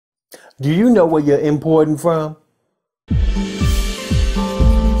Do you know where you're importing from?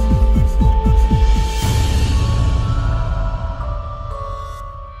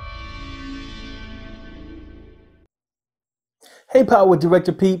 Hey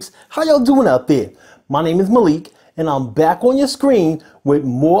PowerDirector peeps, how y'all doing out there? My name is Malik and I'm back on your screen with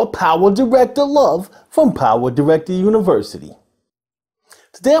more PowerDirector love from PowerDirector University.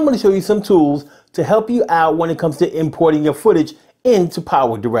 Today I'm going to show you some tools to help you out when it comes to importing your footage into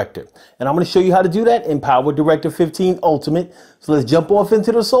PowerDirector. And I'm going to show you how to do that in PowerDirector 15 Ultimate. So let's jump off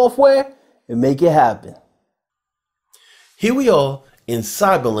into the software and make it happen. Here we are in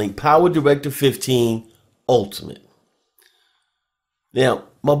CyberLink PowerDirector 15 Ultimate. Now,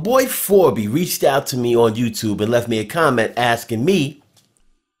 my boy Forby reached out to me on YouTube and left me a comment asking me,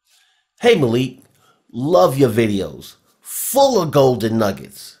 "Hey Malik, love your videos, full of golden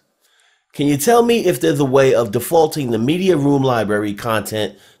nuggets. Can you tell me if there's a way of defaulting the media room library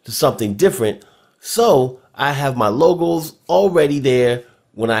content to something different so I have my logos already there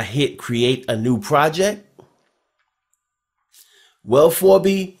when I hit create a new project?" Well,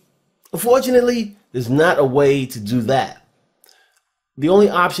 Forby, unfortunately, there's not a way to do that. The only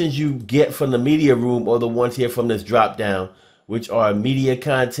options you get from the media room are the ones here from this drop down, which are media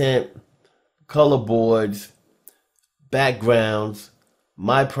content, color boards, backgrounds,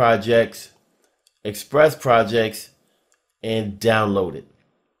 my projects, express projects, and download it.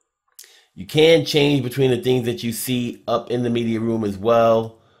 You can change between the things that you see up in the media room as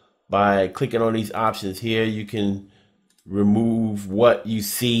well. By clicking on these options here, you can remove what you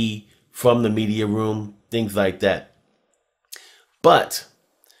see from the media room, things like that. But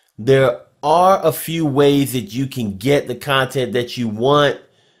there are a few ways that you can get the content that you want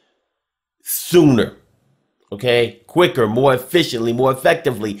sooner, okay? Quicker, more efficiently, more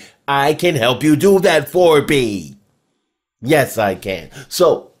effectively. I can help you do that, Forby. Yes, I can.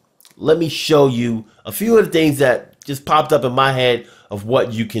 So let me show you a few of the things that just popped up in my head of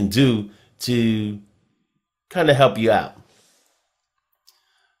what you can do to kind of help you out.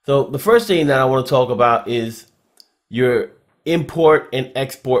 So the first thing that I want to talk about is your import and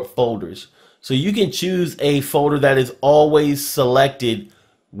export folders. So you can choose a folder that is always selected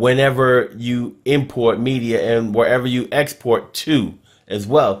whenever you import media and wherever you export to as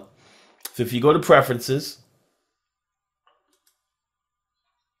well. So if you go to preferences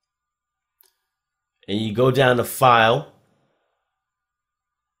and you go down to file,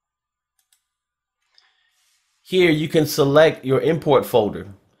 here you can select your import folder.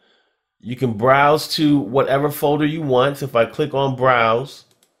 You can browse to whatever folder you want. So if I click on browse,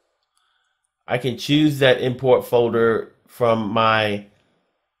 I can choose that import folder from my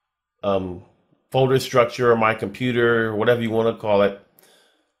folder structure or my computer, or whatever you want to call it.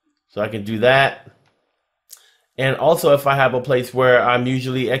 So I can do that. And also if I have a place where I'm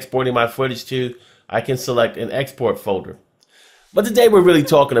usually exporting my footage to, I can select an export folder. But today we're really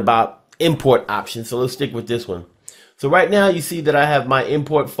talking about import options. So let's stick with this one. So right now you see that I have my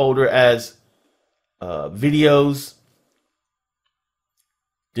import folder as videos,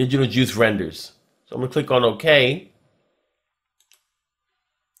 digital juice renders. So I'm going to click on OK.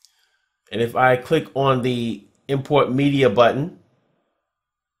 And if I click on the import media button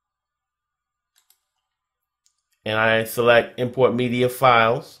and I select import media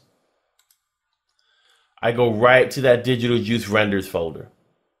files, I go right to that digital juice renders folder.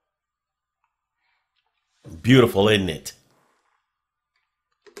 Beautiful, isn't it?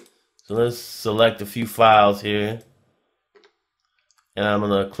 So let's select a few files here. And I'm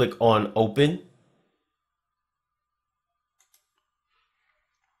going to click on open.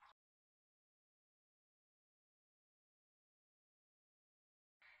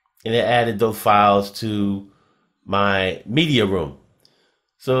 And it added those files to my media room.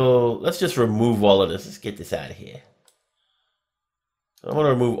 So let's just remove all of this. Let's get this out of here. So I'm going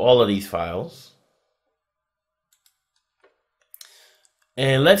to remove all of these files.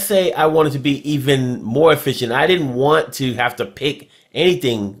 And let's say I wanted to be even more efficient. I didn't want to have to pick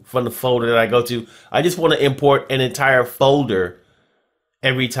anything from the folder that I go to. I just want to import an entire folder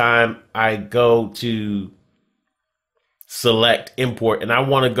every time I go to select import. And I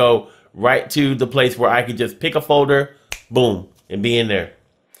want to go right to the place where I can just pick a folder, boom, and be in there.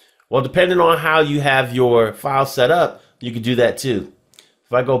 Well, depending on how you have your file set up, you can do that too.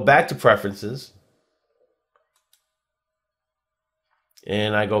 If I go back to preferences,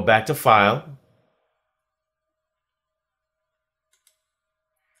 and I go back to file,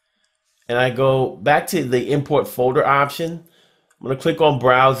 and I go back to the import folder option, I'm going to click on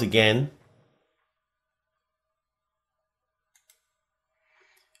browse again.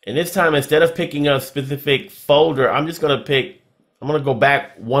 And this time, instead of picking a specific folder, I'm just going to pick I'm going to go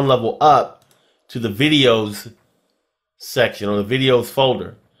back one level up to the videos section or the videos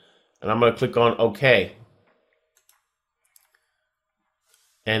folder. And I'm going to click on OK.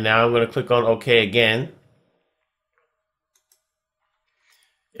 And now I'm going to click on OK again.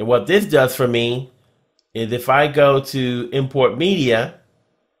 And what this does for me is if I go to import media,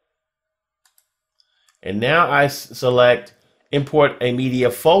 and now I select import a media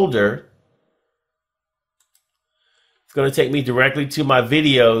folder, it's going to take me directly to my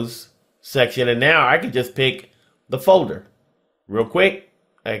videos section. And now I can just pick the folder real quick.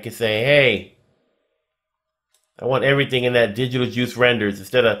 I can say, hey, I want everything in that digital juice renders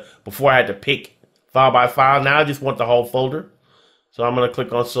instead of before I had to pick file by file. Now I just want the whole folder. So I'm going to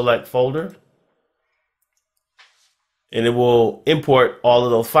click on select folder, and it will import all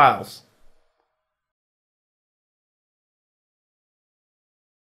of those files.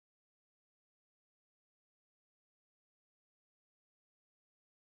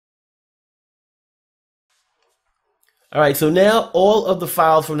 All right, so now all of the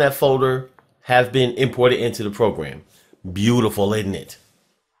files from that folder have been imported into the program. Beautiful, isn't it?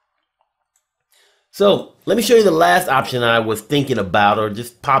 So let me show you the last option I was thinking about, or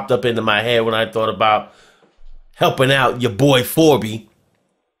just popped up into my head when I thought about helping out your boy Forby.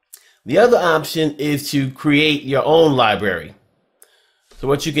 The other option is to create your own library. So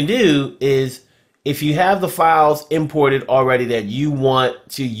what you can do is, if you have the files imported already that you want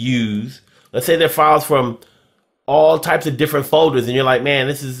to use, let's say they're files from all types of different folders, and you're like, man,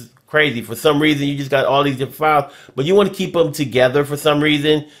 this is crazy. For some reason, you just got all these different files, but you want to keep them together for some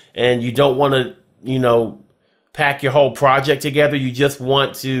reason, and you don't want to, you know, pack your whole project together. You just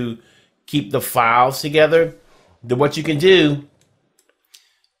want to keep the files together. Then what you can do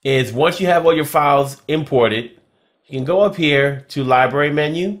is, once you have all your files imported, you can go up here to library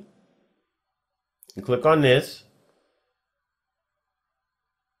menu and click on this.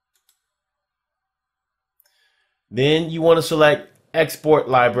 Then you want to select export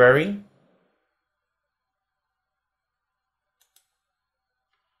library.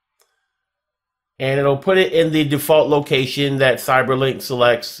 And it'll put it in the default location that CyberLink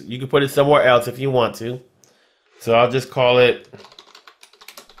selects. You can put it somewhere else if you want to. So I'll just call it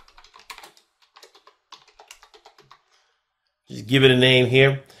just give it a name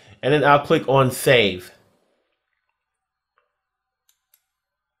here. And then I'll click on save.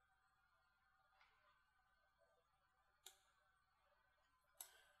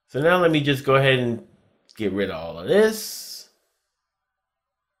 So now let me just go ahead and get rid of all of this.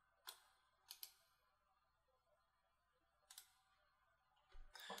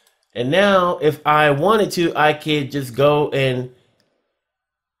 And now if I wanted to, I could just go and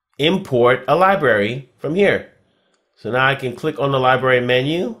import a library from here. So now I can click on the library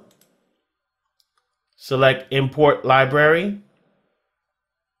menu, select import library.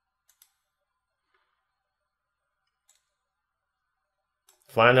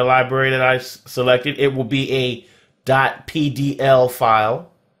 Find the library that I selected. It will be a .pdl file.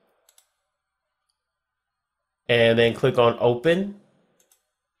 And then click on open.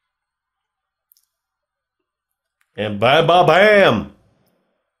 And bam, bam, bam.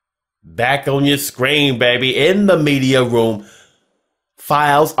 Back on your screen, baby. In the media room.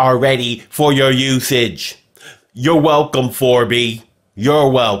 Files are ready for your usage. You're welcome, Forby. You're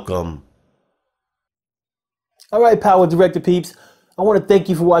welcome. All right, PowerDirector peeps. I want to thank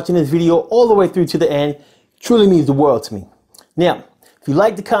you for watching this video all the way through to the end. It truly means the world to me. Now, if you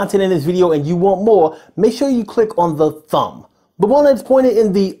like the content in this video and you want more, make sure you click on the thumb, the one that's pointed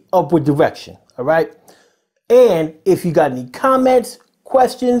in the upward direction, all right? And if you got any comments,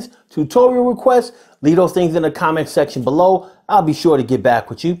 questions, tutorial requests, leave those things in the comment section below. I'll be sure to get back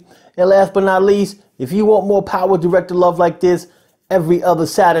with you. And last but not least, if you want more PowerDirector love like this every other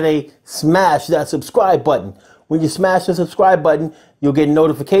Saturday, smash that subscribe button. When you smash the subscribe button, you'll get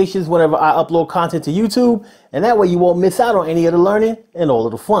notifications whenever I upload content to YouTube, and that way you won't miss out on any of the learning and all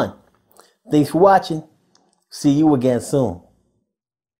of the fun. Thanks for watching. See you again soon.